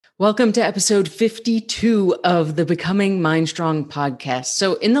Welcome to episode 52 of the Becoming Mind Strong podcast.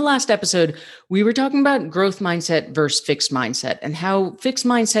 So in the last episode, we were talking about growth mindset versus fixed mindset and how fixed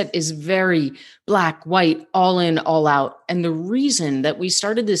mindset is very black, white, all in, all out. And the reason that we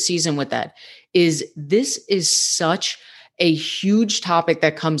started this season with that is this is such a huge topic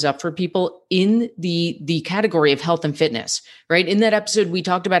that comes up for people in the category of health and fitness, right? In that episode, we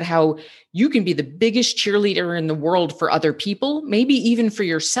talked about how you can be the biggest cheerleader in the world for other people, maybe even for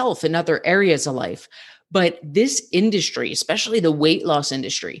yourself in other areas of life. But this industry, especially the weight loss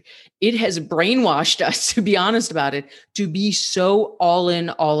industry, it has brainwashed us, to be honest about it, to be so all in,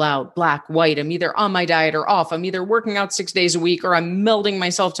 all out, black, white. I'm either on my diet or off. I'm either working out 6 days a week or I'm melding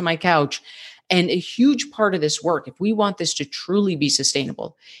myself to my couch. And a huge part of this work, if we want this to truly be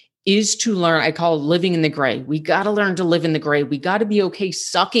sustainable, is to learn, I call it living in the gray. We got to learn to live in the gray. We got to be okay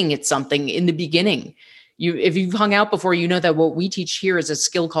sucking at something in the beginning. If you've hung out before, you know that what we teach here is a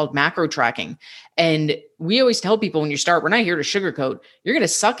skill called macro tracking. And we always tell people when you start, we're not here to sugarcoat. You're going to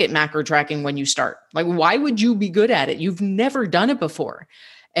suck at macro tracking when you start. Like, why would you be good at it? You've never done it before.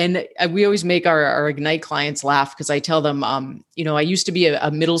 And we always make our Ignite clients laugh because I tell them, I used to be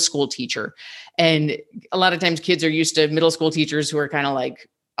a middle school teacher. And a lot of times kids are used to middle school teachers who are kind of like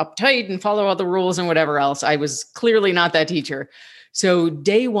uptight and follow all the rules and whatever else. I was clearly not that teacher. So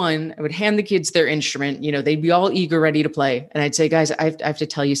day one, I would hand the kids their instrument. They'd be all eager, ready to play. And I'd say, guys, I have to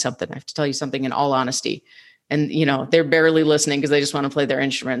tell you something. I have to tell you something in all honesty. And, they're barely listening because they just want to play their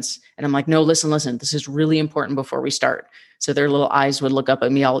instruments. And I'm like, no, listen, this is really important before we start. So their little eyes would look up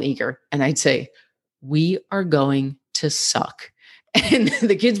at me all eager. And I'd say, we are going to suck. And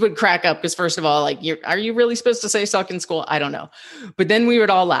the kids would crack up because first of all, like, are you really supposed to say suck in school? I don't know. But then we would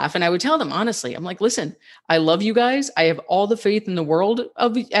all laugh. And I would tell them, honestly, I'm like, listen, I love you guys. I have all the faith in the world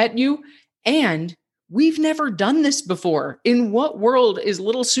at you. And we've never done this before. In what world is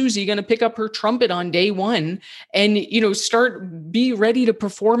little Susie going to pick up her trumpet on day one and, be ready to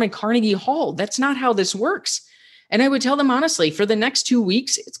perform in Carnegie Hall? That's not how this works. And I would tell them, honestly, for the next 2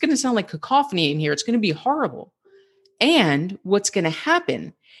 weeks, it's going to sound like cacophony in here. It's going to be horrible. And what's going to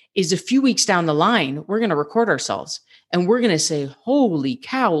happen is a few weeks down the line, we're going to record ourselves and we're going to say, holy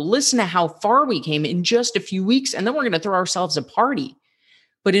cow, listen to how far we came in just a few weeks. And then we're going to throw ourselves a party.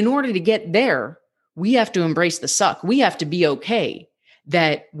 But in order to get there, we have to embrace the suck. We have to be okay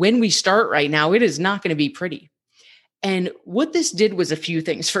that when we start right now, it is not going to be pretty. And what this did was a few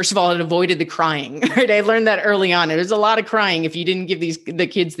things. First of all, it avoided the crying. Right? I learned that early on. There was a lot of crying if you didn't give the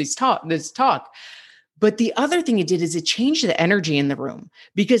kids this talk. But the other thing it did is it changed the energy in the room,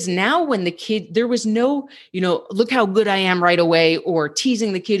 because now when there was no, look how good I am right away, or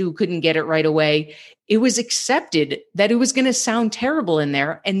teasing the kid who couldn't get it right away. It was accepted that it was going to sound terrible in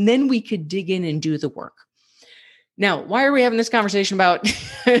there. And then we could dig in and do the work. Now, why are we having this conversation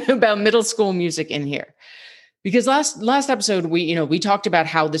about middle school music in here? Because last episode, we talked about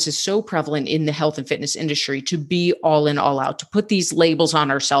how this is so prevalent in the health and fitness industry to be all in, all out, to put these labels on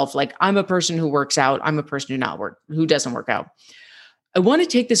ourselves. Like, I'm a person who works out. I'm a person who doesn't work out. I want to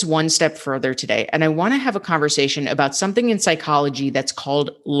take this one step further today. And I want to have a conversation about something in psychology that's called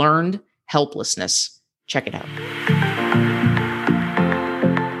learned helplessness. Check it out.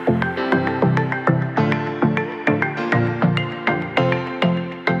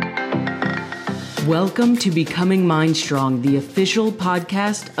 Welcome to Becoming Mind Strong, the official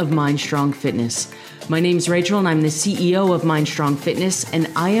podcast of Mind Strong Fitness. My name's Rachel and I'm the CEO of Mind Strong Fitness, and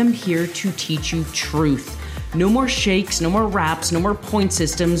I am here to teach you truth. No more shakes, no more wraps, no more point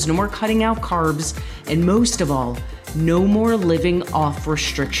systems, no more cutting out carbs, and most of all, no more living off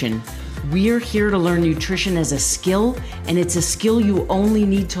restriction. We are here to learn nutrition as a skill, and it's a skill you only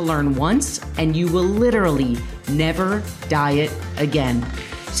need to learn once, and you will literally never diet again.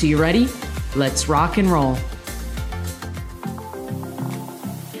 So you ready? Let's rock and roll.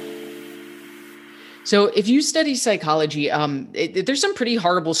 So if you study psychology, there's some pretty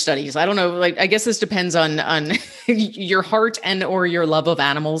horrible studies. I don't know, I guess this depends on your heart and or your love of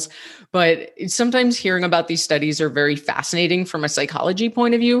animals. But sometimes hearing about these studies are very fascinating from a psychology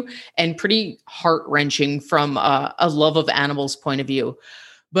point of view and pretty heart-wrenching from a love of animals point of view.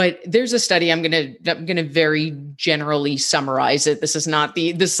 But there's a study, I'm gonna very generally summarize it. This is not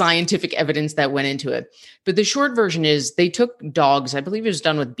the scientific evidence that went into it. But the short version is they took dogs, I believe it was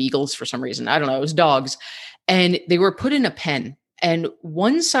done with beagles for some reason. I don't know, it was dogs. And they were put in a pen. And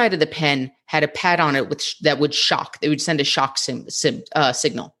one side of the pen had a pad on it that would shock. They would send a shock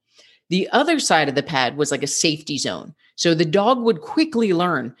signal. The other side of the pad was like a safety zone. So the dog would quickly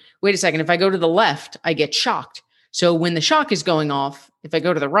learn, wait a second, if I go to the left, I get shocked. So when the shock is going off, if I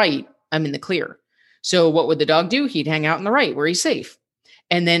go to the right, I'm in the clear. So what would the dog do? He'd hang out on the right where he's safe.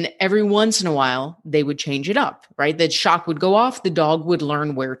 And then every once in a while, they would change it up, right? The shock would go off. The dog would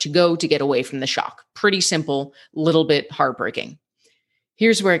learn where to go to get away from the shock. Pretty simple, little bit heartbreaking.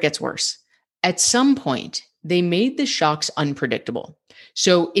 Here's where it gets worse. At some point, they made the shocks unpredictable.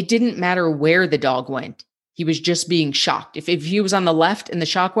 So it didn't matter where the dog went. He was just being shocked. If he was on the left and the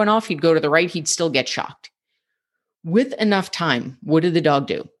shock went off, he'd go to the right, he'd still get shocked. With enough time, what did the dog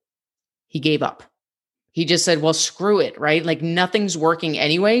do? He gave up. He just said, well, screw it, right? Like nothing's working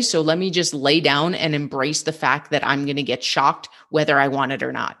anyway. So let me just lay down and embrace the fact that I'm going to get shocked whether I want it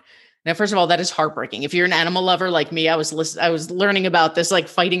or not. Now, first of all, that is heartbreaking. If you're an animal lover like me, I was learning about this, like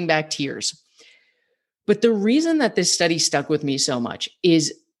fighting back tears. But the reason that this study stuck with me so much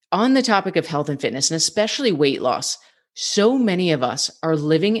is on the topic of health and fitness, and especially weight loss. So many of us are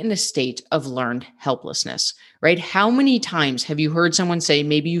living in a state of learned helplessness, right? How many times have you heard someone say,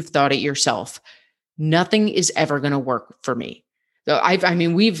 maybe you've thought it yourself, nothing is ever going to work for me? So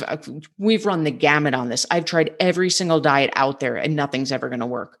we've run the gamut on this. I've tried every single diet out there and nothing's ever going to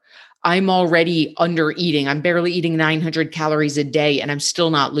work. I'm already under eating. I'm barely eating 900 calories a day and I'm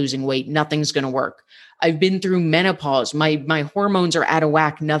still not losing weight. Nothing's going to work. I've been through menopause. My hormones are out of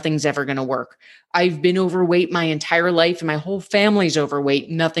whack. Nothing's ever going to work. I've been overweight my entire life and my whole family's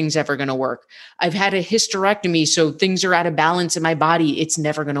overweight. Nothing's ever going to work. I've had a hysterectomy, so things are out of balance in my body. It's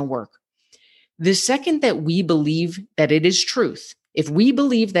never going to work. The second that we believe that it is truth, if we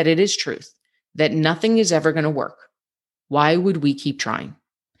believe that it is truth, that nothing is ever going to work, why would we keep trying?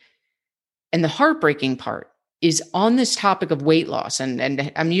 And the heartbreaking part is on this topic of weight loss.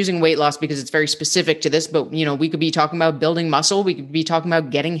 And I'm using weight loss because it's very specific to this, but we could be talking about building muscle. We could be talking about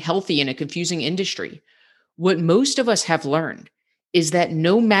getting healthy in a confusing industry. What most of us have learned is that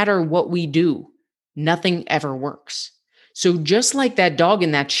no matter what we do, nothing ever works. So just like that dog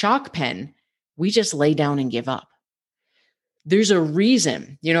in that shock pen, we just lay down and give up. There's a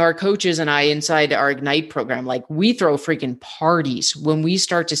reason, our coaches and I inside our Ignite program, like we throw freaking parties when we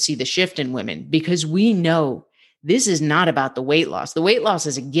start to see the shift in women, because we know this is not about the weight loss. The weight loss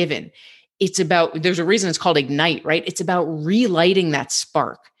is a given. There's a reason it's called Ignite, right? It's about relighting that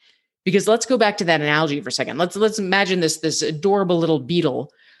spark. Because let's go back to that analogy for a second. Let's imagine this adorable little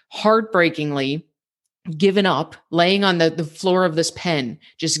beetle, heartbreakingly given up, laying on the floor of this pen,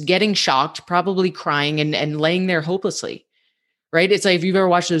 just getting shocked, probably crying and laying there hopelessly. Right? It's like if you've ever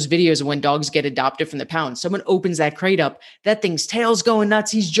watched those videos of when dogs get adopted from the pound, someone opens that crate up, that thing's tail's going nuts.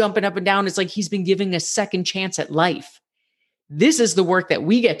 He's jumping up and down. It's like he's been given a second chance at life. This is the work that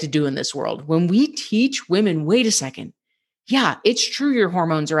we get to do in this world. When we teach women, wait a second. Yeah, it's true your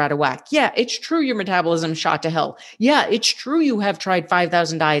hormones are out of whack. Yeah, it's true your metabolism's shot to hell. Yeah, it's true you have tried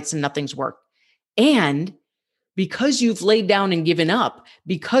 5,000 diets and nothing's worked. And because you've laid down and given up,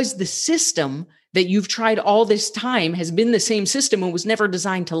 because the system that you've tried all this time has been the same system and was never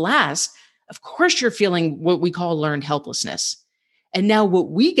designed to last, of course you're feeling what we call learned helplessness. And now what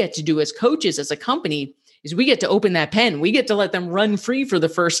we get to do as coaches, as a company, is we get to open that pen. We get to let them run free for the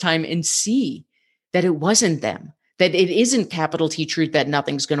first time and see that it wasn't them, that it isn't capital T truth that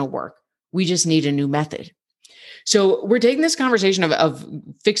nothing's going to work. We just need a new method. So we're taking this conversation of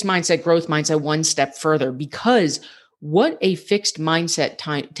fixed mindset, growth mindset one step further, because what a fixed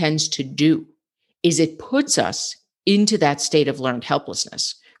mindset tends to do is it puts us into that state of learned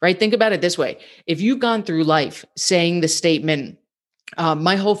helplessness, right? Think about it this way. If you've gone through life saying the statement,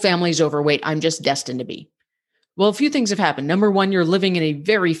 my whole family's overweight, I'm just destined to be. Well, a few things have happened. Number one, you're living in a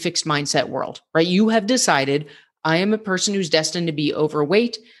very fixed mindset world, right? You have decided, I am a person who's destined to be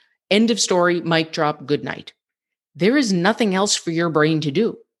overweight. End of story, mic drop, good night. There is nothing else for your brain to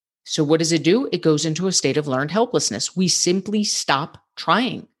do. So what does it do? It goes into a state of learned helplessness. We simply stop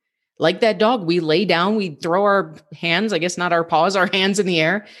trying. Like that dog, we lay down, we throw our hands, I guess not our paws, our hands in the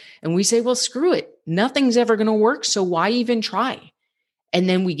air, and we say, well, screw it. Nothing's ever going to work. So why even try? And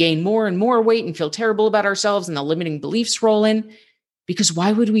then we gain more and more weight and feel terrible about ourselves, and the limiting beliefs roll in. Because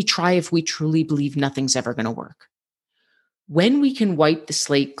why would we try if we truly believe nothing's ever going to work? When we can wipe the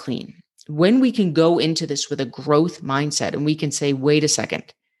slate clean, when we can go into this with a growth mindset and we can say, wait a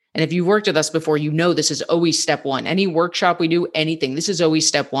second. And if you've worked with us before, you know this is always step one. Any workshop we do, anything, this is always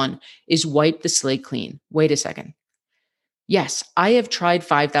step one, is wipe the slate clean. Wait a second. Yes, I have tried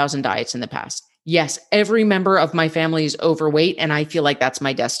 5,000 diets in the past. Yes, every member of my family is overweight and I feel like that's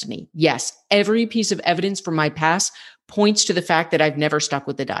my destiny. Yes, every piece of evidence from my past points to the fact that I've never stuck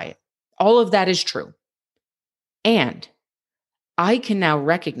with the diet. All of that is true. And I can now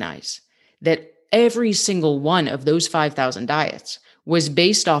recognize that every single one of those 5,000 diets was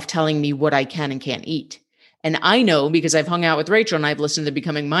based off telling me what I can and can't eat. And I know, because I've hung out with Rachel and I've listened to the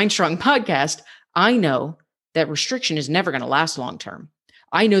Becoming Mind Strong podcast, I know that restriction is never going to last long term.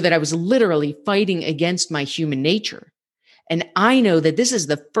 I know that I was literally fighting against my human nature. And I know that this is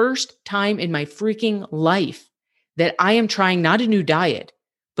the first time in my freaking life that I am trying not a new diet,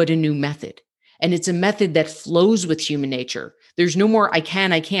 but a new method. And it's a method that flows with human nature. There's no more I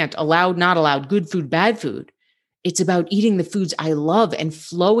can, I can't, allowed, not allowed, good food, bad food. It's about eating the foods I love and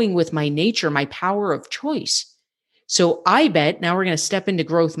flowing with my nature, my power of choice. So I bet, now we're going to step into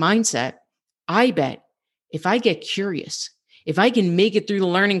growth mindset. I bet if I get curious, if I can make it through the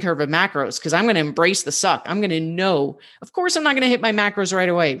learning curve of macros, because I'm going to embrace the suck, I'm going to know, of course, I'm not going to hit my macros right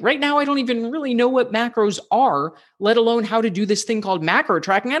away. Right now, I don't even really know what macros are, let alone how to do this thing called macro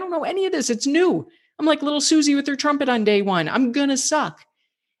tracking. I don't know any of this. It's new. I'm like little Susie with her trumpet on day one. I'm going to suck.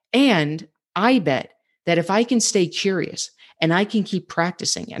 And I bet that if I can stay curious and I can keep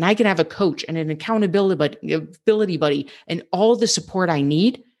practicing and I can have a coach and an accountability buddy and all the support I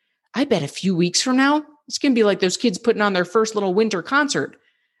need, I bet a few weeks from now, it's going to be like those kids putting on their first little winter concert.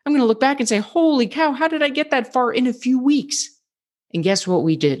 I'm going to look back and say, holy cow, how did I get that far in a few weeks? And guess what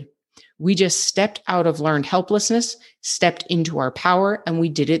we did? We just stepped out of learned helplessness, stepped into our power, and we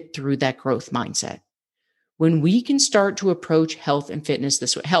did it through that growth mindset. When we can start to approach health and fitness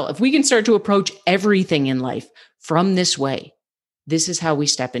this way, hell, if we can start to approach everything in life from this way, this is how we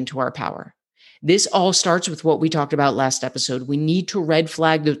step into our power. This all starts with what we talked about last episode. We need to red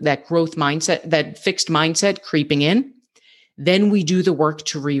flag that growth mindset, that fixed mindset creeping in. Then we do the work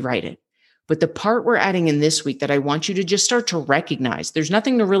to rewrite it. But the part we're adding in this week that I want you to just start to recognize, there's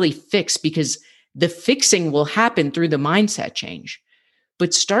nothing to really fix because the fixing will happen through the mindset change.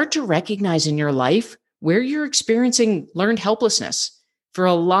 But start to recognize in your life where you're experiencing learned helplessness. For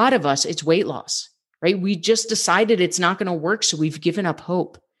a lot of us, it's weight loss, right? We just decided it's not going to work, so we've given up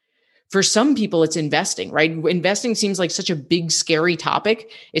hope. For some people, it's investing, right? Investing seems like such a big, scary topic.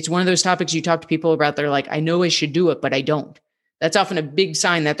 It's one of those topics you talk to people about. They're like, I know I should do it, but I don't. That's often a big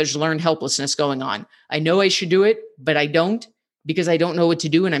sign that there's learned helplessness going on. I know I should do it, but I don't because I don't know what to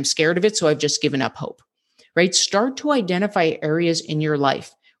do and I'm scared of it. So I've just given up hope, right? Start to identify areas in your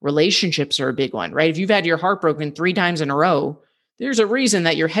life. Relationships are a big one, right? If you've had your heart broken 3 times in a row, there's a reason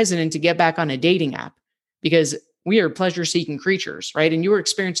that you're hesitant to get back on a dating app because we are pleasure-seeking creatures, right? And you are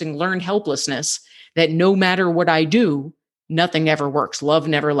experiencing learned helplessness that no matter what I do, nothing ever works. Love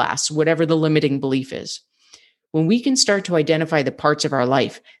never lasts, whatever the limiting belief is. When we can start to identify the parts of our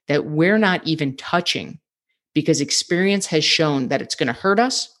life that we're not even touching because experience has shown that it's going to hurt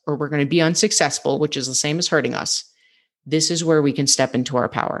us or we're going to be unsuccessful, which is the same as hurting us, this is where we can step into our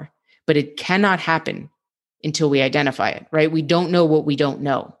power. But it cannot happen until we identify it, right? We don't know what we don't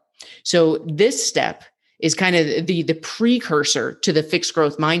know. So this step is kind of the precursor to the fixed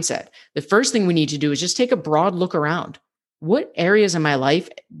growth mindset. The first thing we need to do is just take a broad look around. What areas in my life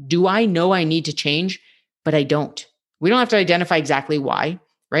do I know I need to change, but I don't? We don't have to identify exactly why,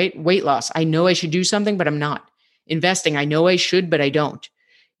 right? Weight loss. I know I should do something, but I'm not. Investing. I know I should, but I don't.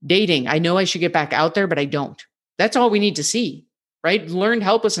 Dating. I know I should get back out there, but I don't. That's all we need to see, right? Learned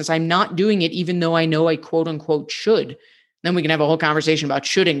helplessness. I'm not doing it, even though I know I quote unquote should. Then we can have a whole conversation about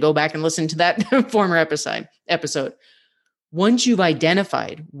shouldn't. Go back and listen to that former episode. Once you've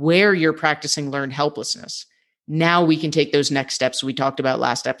identified where you're practicing learned helplessness, now we can take those next steps we talked about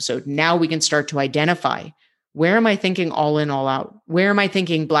last episode. Now we can start to identify, where am I thinking all in, all out? Where am I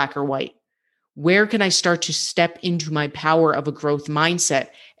thinking black or white? Where can I start to step into my power of a growth mindset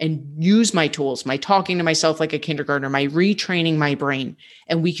and use my tools, my talking to myself like a kindergartner, my retraining my brain,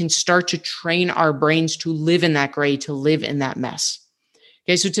 and we can start to train our brains to live in that gray, to live in that mess.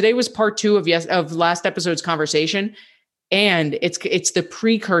 Okay, so today was part 2 of last episode's conversation, and it's the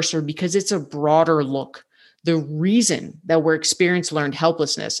precursor because it's a broader look. The reason that we're experiencing learned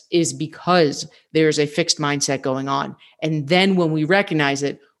helplessness is because there's a fixed mindset going on. And then when we recognize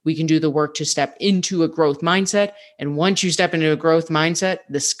it, we can do the work to step into a growth mindset. And once you step into a growth mindset,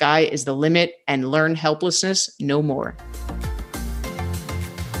 the sky is the limit and learn helplessness no more.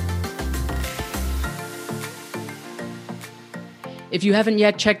 If you haven't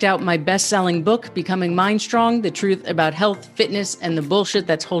yet checked out my best-selling book, Becoming Mind Strong, The Truth About Health, Fitness, and the Bullshit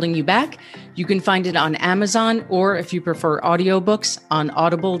That's Holding You Back, you can find it on Amazon, or if you prefer audiobooks, on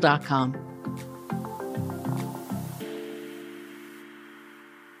audible.com.